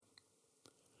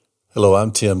Hello,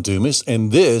 I'm Tim Dumas,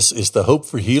 and this is the Hope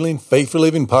for Healing, Faith for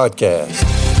Living podcast.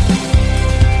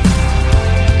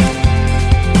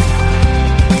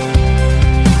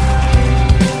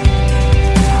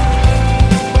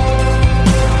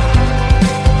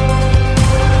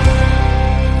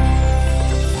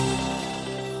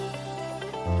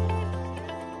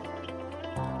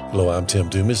 Hello, I'm Tim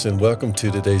Dumas, and welcome to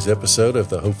today's episode of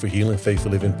the Hope for Healing, Faith for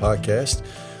Living podcast.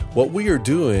 What we are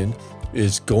doing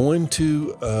is going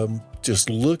to just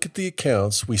look at the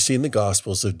accounts we see in the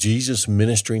Gospels of Jesus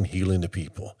ministering healing to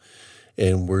people.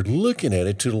 And we're looking at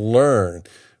it to learn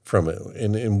from it.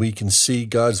 And we can see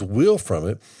God's will from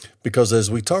it because,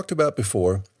 as we talked about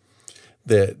before,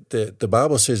 that the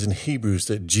Bible says in Hebrews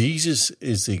that Jesus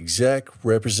is the exact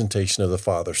representation of the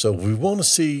Father. So if we want to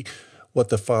see what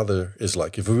the Father is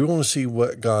like, if we want to see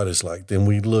what God is like, then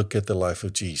we look at the life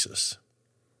of Jesus.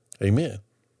 Amen.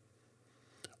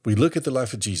 We look at the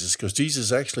life of Jesus because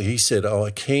Jesus actually, he said,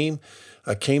 I came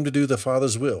to do the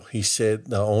Father's will. He said,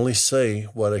 not only say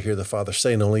what I hear the Father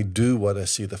say, and only do what I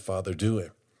see the Father doing.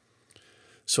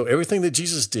 So everything that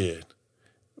Jesus did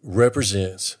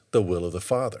represents the will of the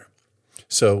Father.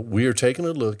 So we are taking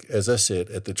a look, as I said,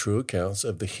 at the true accounts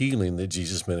of the healing that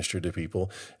Jesus ministered to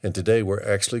people. And today we're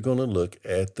actually going to look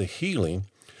at the healing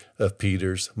of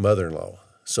Peter's mother-in-law.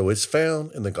 So it's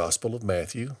found in the Gospel of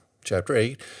Matthew, chapter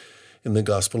 8, in the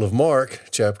Gospel of Mark,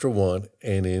 chapter 1,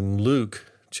 and in Luke,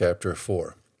 chapter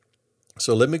 4.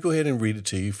 So let me go ahead and read it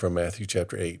to you from Matthew,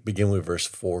 chapter 8, begin with verse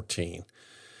 14.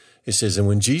 It says, "And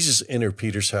when Jesus entered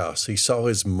Peter's house, he saw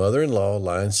his mother-in-law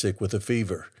lying sick with a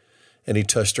fever. And he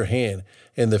touched her hand,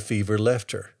 and the fever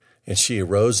left her. And she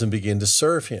arose and began to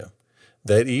serve him.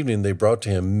 That evening they brought to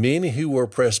him many who were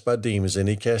oppressed by demons, and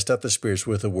he cast out the spirits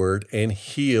with a word and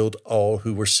healed all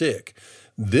who were sick.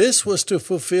 This was to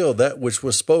fulfill that which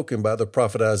was spoken by the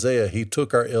prophet Isaiah. He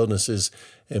took our illnesses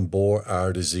and bore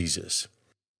our diseases."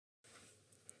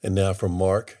 And now from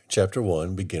Mark chapter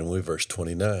 1, beginning with verse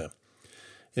 29.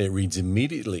 And it reads,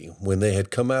 "Immediately when they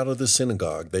had come out of the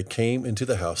synagogue, they came into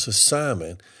the house of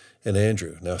Simon and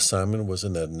Andrew." Now Simon was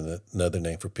another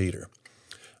name for Peter,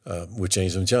 with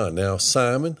James and John. Now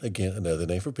Simon, again, another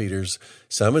name for Peter's.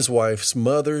 Simon's wife's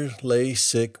mother lay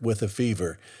sick with a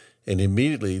fever. And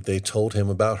immediately they told him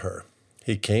about her.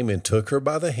 He came and took her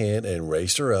by the hand and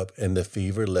raised her up, and the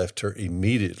fever left her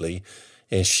immediately,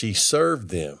 and she served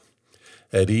them.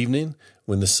 At evening,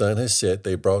 when the sun had set,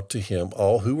 they brought to him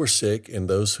all who were sick and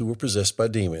those who were possessed by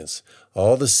demons.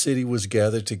 All the city was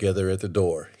gathered together at the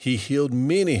door. He healed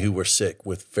many who were sick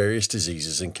with various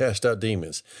diseases and cast out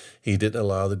demons. He didn't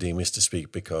allow the demons to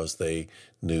speak because they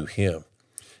knew him.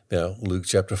 Now, Luke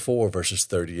chapter 4, verses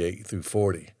 38 through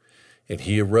 40. "And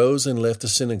he arose and left the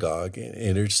synagogue and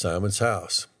entered Simon's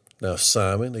house. Now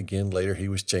Simon," again later he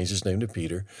was changed his name to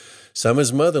Peter,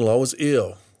 "Simon's mother-in-law was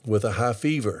ill with a high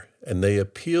fever, and they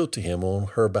appealed to him on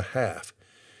her behalf.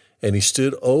 And he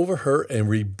stood over her and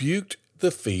rebuked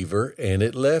the fever, and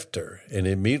it left her. And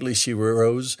immediately she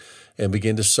arose and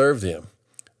began to serve them.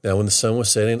 Now when the sun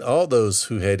was setting, all those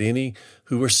who had any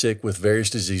who were sick with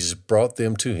various diseases brought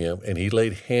them to him, and he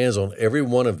laid hands on every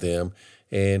one of them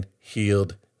and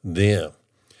healed them."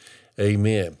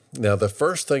 Amen. Now, the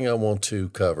first thing I want to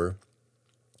cover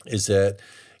is that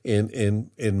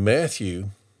in Matthew,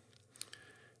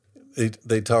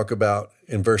 they talk about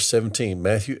in verse 17,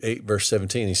 Matthew 8, verse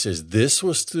 17, he says, "This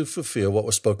was to fulfill what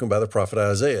was spoken by the prophet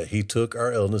Isaiah. He took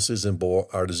our illnesses and bore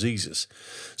our diseases."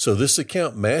 So this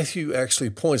account, Matthew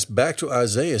actually points back to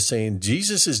Isaiah, saying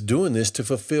Jesus is doing this to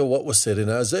fulfill what was said in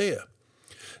Isaiah.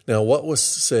 Now, what was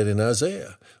said in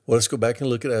Isaiah? Well, let's go back and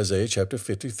look at Isaiah chapter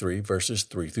 53, verses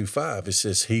 3 through 5. It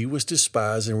says, "He was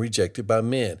despised and rejected by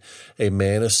men, a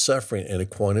man of suffering and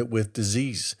acquainted with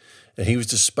disease. And he was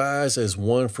despised as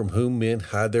one from whom men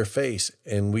hide their face,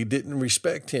 and we didn't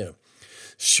respect him.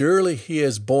 Surely he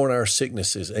has borne our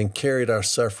sicknesses and carried our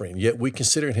suffering, yet we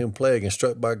considered him plagued and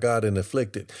struck by God and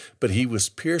afflicted. But he was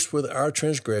pierced with our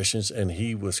transgressions, and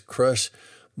he was crushed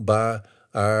by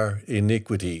our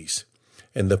iniquities.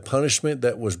 And the punishment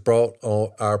that was brought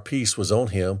on our peace was on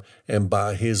him, and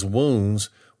by his wounds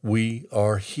we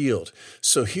are healed."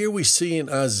 So here we see in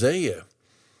Isaiah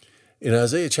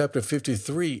chapter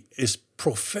 53, is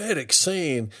prophetic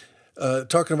saying,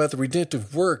 talking about the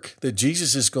redemptive work that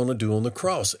Jesus is going to do on the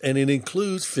cross, and it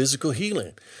includes physical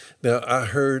healing. Now, I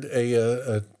heard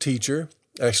a teacher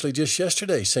actually just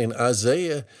yesterday saying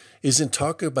Isaiah isn't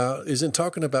talking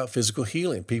about physical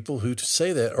healing. People who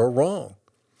say that are wrong.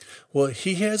 Well,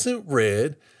 he hasn't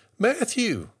read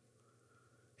Matthew.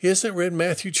 He hasn't read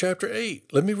Matthew chapter 8.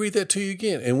 Let me read that to you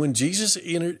again. "And when Jesus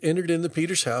entered into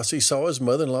Peter's house, he saw his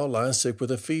mother-in-law lying sick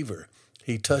with a fever.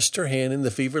 He touched her hand, and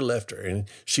the fever left her, and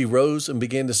she rose and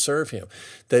began to serve him.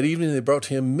 That evening they brought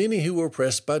to him many who were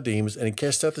oppressed by demons, and he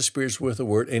cast out the spirits with a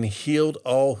word, and healed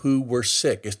all who were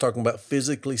sick. It's talking about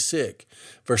physically sick.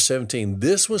 Verse 17,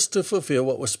 this was to fulfill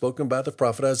what was spoken by the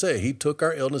prophet Isaiah. He took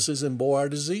our illnesses and bore our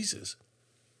diseases.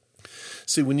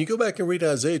 See, when you go back and read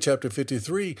Isaiah chapter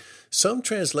 53, some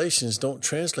translations don't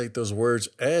translate those words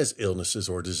as illnesses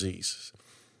or diseases.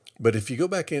 But if you go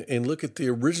back and look at the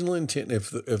original intent of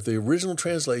the original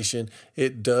translation,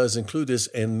 it does include this,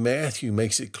 and Matthew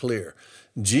makes it clear.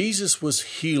 Jesus was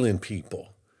healing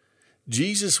people.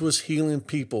 Jesus was healing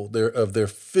people of their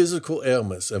physical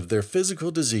ailments, of their physical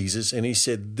diseases, and he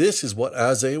said this is what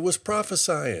Isaiah was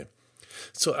prophesying.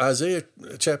 So Isaiah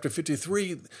chapter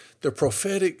 53, the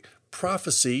prophetic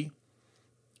prophecy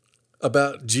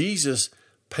about Jesus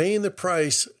paying the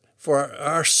price for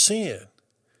our sin.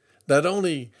 Not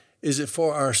only is it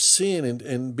for our sin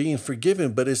and being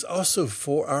forgiven, but it's also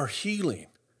for our healing.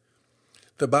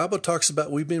 The Bible talks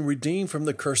about we've been redeemed from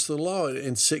the curse of the law,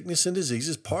 and sickness and disease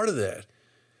is part of that.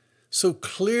 So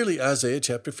clearly Isaiah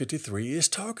chapter 53 is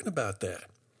talking about that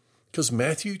because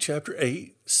Matthew chapter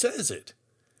 8 says it.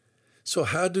 So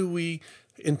how do we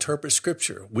interpret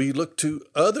Scripture? We look to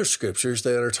other scriptures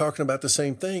that are talking about the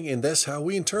same thing, and that's how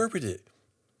we interpret it.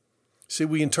 See,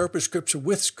 we interpret Scripture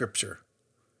with Scripture.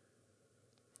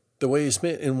 The way it's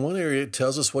meant in one area, it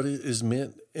tells us what it is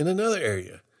meant in another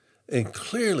area. And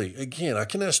clearly, again, I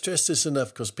cannot stress this enough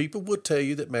because people would tell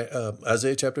you that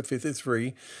Isaiah chapter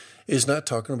 53 is not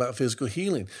talking about physical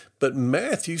healing. But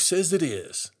Matthew says it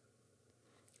is.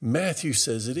 Matthew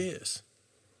says it is.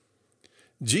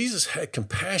 Jesus had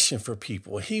compassion for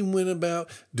people. He went about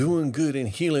doing good and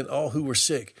healing all who were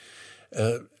sick.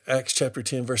 Acts chapter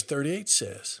 10, verse 38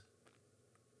 says.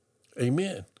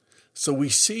 Amen. So we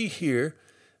see here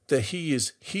that he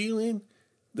is healing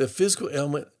the physical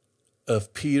ailment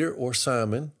of Peter or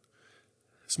Simon,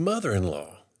 his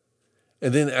mother-in-law.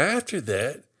 And then after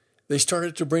that, they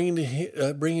started to bring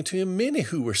to him many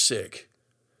who were sick.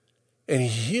 And he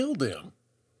healed them.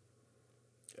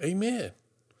 Amen.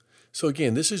 So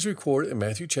again, this is recorded in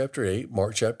Matthew chapter 8,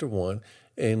 Mark chapter 1,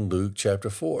 and Luke chapter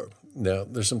 4. Now,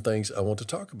 there's some things I want to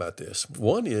talk about this.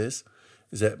 One is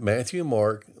that Matthew and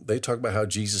Mark, they talk about how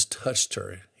Jesus touched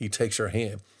her. He takes her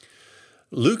hand.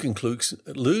 Luke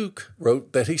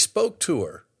wrote that he spoke to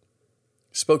her,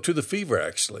 spoke to the fever,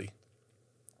 actually.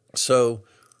 So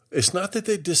it's not that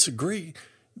they disagree.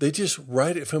 They just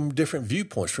write it from different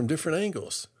viewpoints, from different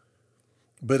angles.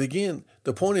 But again,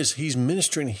 the point is he's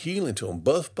ministering healing to them,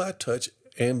 both by touch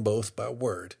and both by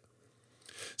word.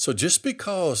 So just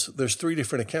because there's three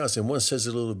different accounts and one says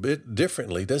it a little bit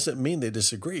differently doesn't mean they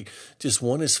disagree. Just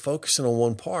one is focusing on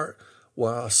one part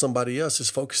while somebody else is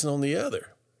focusing on the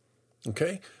other.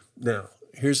 Okay? Now,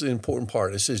 here's the important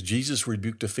part. It says Jesus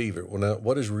rebuked the fever. Well, now,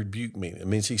 what does rebuke mean? It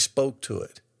means he spoke to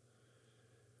it.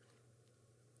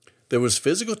 There was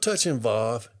physical touch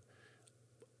involved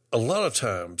a lot of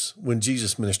times when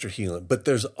Jesus ministered healing, but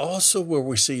there's also where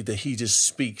we see that he just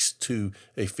speaks to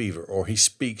a fever or he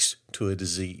speaks to a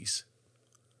disease.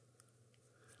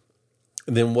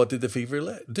 And then what did the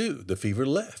fever do? The fever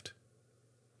left.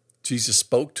 Jesus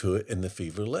spoke to it and the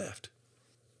fever left.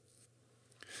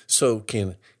 So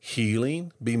can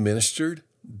healing be ministered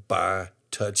by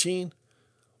touching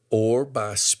or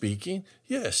by speaking?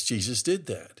 Yes, Jesus did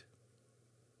that.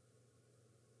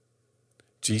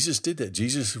 Jesus did that.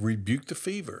 Jesus rebuked the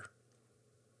fever.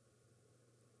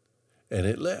 And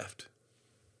it left.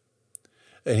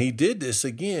 And he did this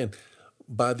again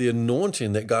by the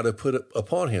anointing that God had put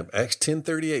upon him. Acts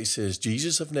 10:38 says,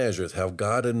 Jesus of Nazareth, how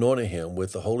God anointed him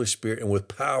with the Holy Spirit and with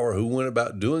power, who went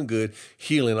about doing good,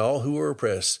 healing all who were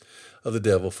oppressed of the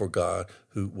devil, for God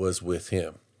who was with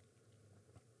him.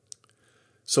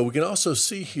 So we can also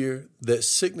see here that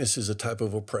sickness is a type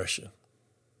of oppression.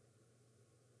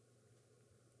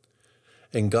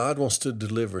 And God wants to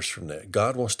deliver us from that.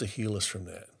 God wants to heal us from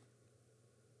that.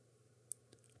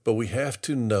 But we have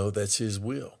to know that's his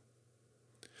will.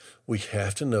 We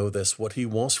have to know that's what he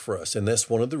wants for us. And that's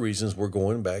one of the reasons we're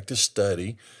going back to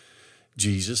study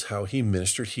Jesus, how he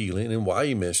ministered healing and why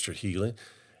he ministered healing.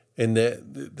 And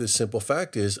that the simple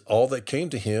fact is all that came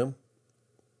to him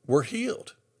were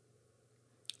healed.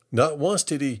 Not once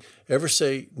did he ever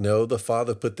say, no, the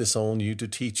Father put this on you to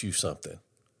teach you something.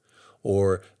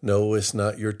 Or, no, it's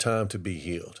not your time to be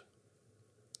healed.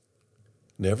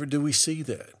 Never do we see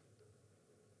that.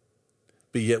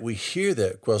 But yet we hear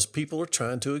that because people are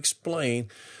trying to explain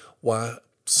why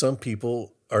some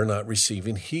people are not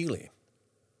receiving healing.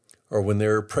 Or when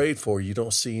they're prayed for, you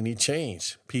don't see any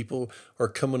change. People are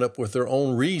coming up with their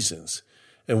own reasons.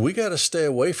 And we got to stay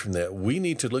away from that. We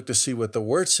need to look to see what the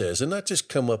Word says and not just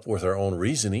come up with our own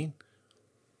reasoning.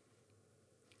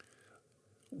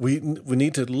 We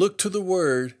need to look to the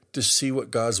Word to see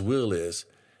what God's will is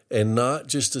and not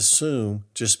just assume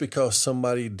just because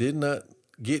somebody did not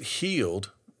get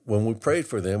healed when we prayed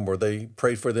for them or they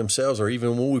prayed for themselves or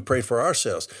even when we prayed for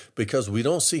ourselves. Because we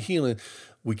don't see healing,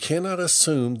 we cannot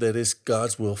assume that it's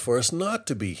God's will for us not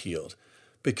to be healed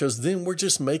because then we're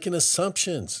just making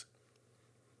assumptions.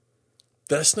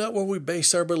 That's not what we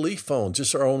base our belief on,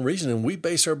 just our own reasoning. We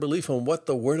base our belief on what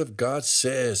the Word of God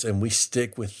says, and we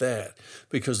stick with that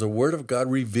because the Word of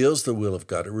God reveals the will of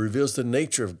God. It reveals the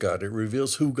nature of God. It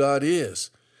reveals who God is,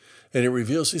 and it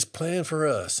reveals His plan for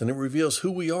us, and it reveals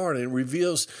who we are, and it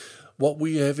reveals what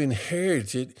we have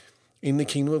inherited in the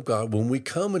kingdom of God when we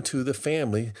come into the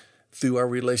family through our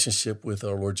relationship with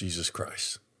our Lord Jesus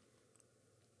Christ.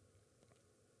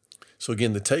 So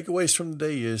again, the takeaways from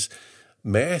today is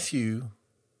Matthew,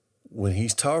 when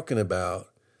he's talking about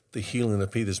the healing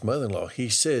of Peter's mother-in-law, he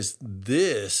says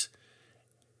this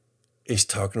is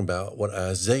talking about what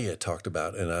Isaiah talked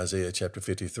about in Isaiah chapter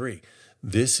 53.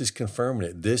 This is confirming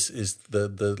it. This is the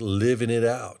living it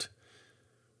out.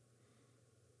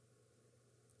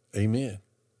 Amen.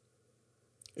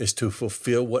 It's to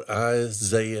fulfill what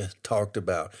Isaiah talked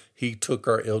about. He took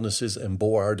our illnesses and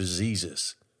bore our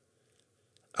diseases.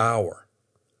 Our.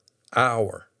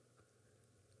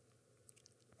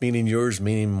 Meaning yours,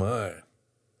 meaning mine.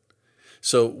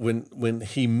 So when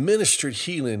he ministered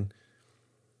healing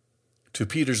to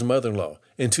Peter's mother-in-law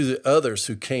and to the others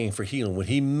who came for healing, when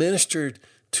he ministered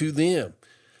to them,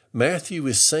 Matthew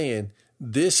is saying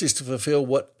this is to fulfill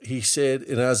what he said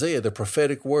in Isaiah, the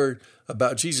prophetic word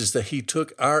about Jesus, that he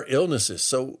took our illnesses.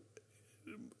 So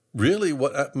really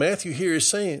what Matthew here is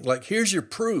saying, like, here's your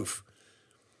proof.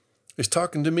 It's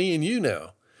talking to me and you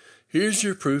now. Here's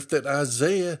your proof that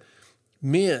Isaiah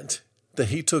meant that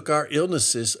he took our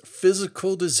illnesses,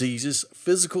 physical diseases,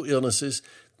 physical illnesses,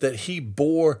 that he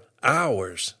bore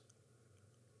ours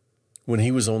when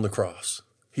he was on the cross.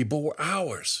 He bore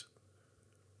ours.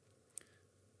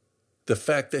 The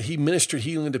fact that he ministered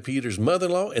healing to Peter's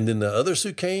mother-in-law and then the others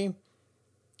who came,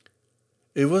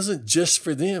 it wasn't just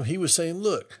for them. He was saying,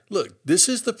 look, this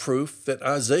is the proof that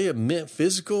Isaiah meant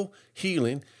physical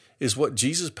healing is what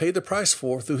Jesus paid the price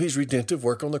for through his redemptive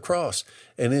work on the cross,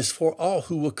 and is for all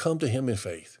who will come to him in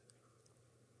faith.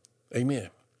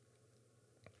 Amen.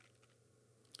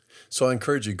 So I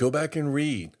encourage you, go back and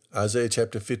read Isaiah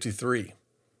chapter 53.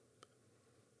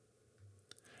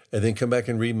 And then come back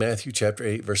and read Matthew chapter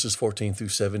 8, verses 14 through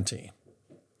 17.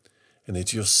 And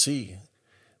that you'll see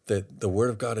that the Word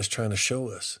of God is trying to show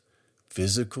us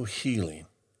physical healing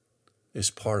is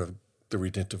part of the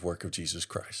redemptive work of Jesus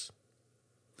Christ.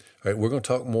 All right, we're going to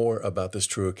talk more about this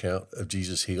true account of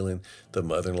Jesus healing the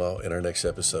mother-in-law in our next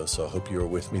episode, so I hope you are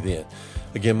with me then.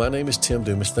 Again, my name is Tim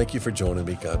Dumas. Thank you for joining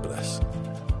me. God bless.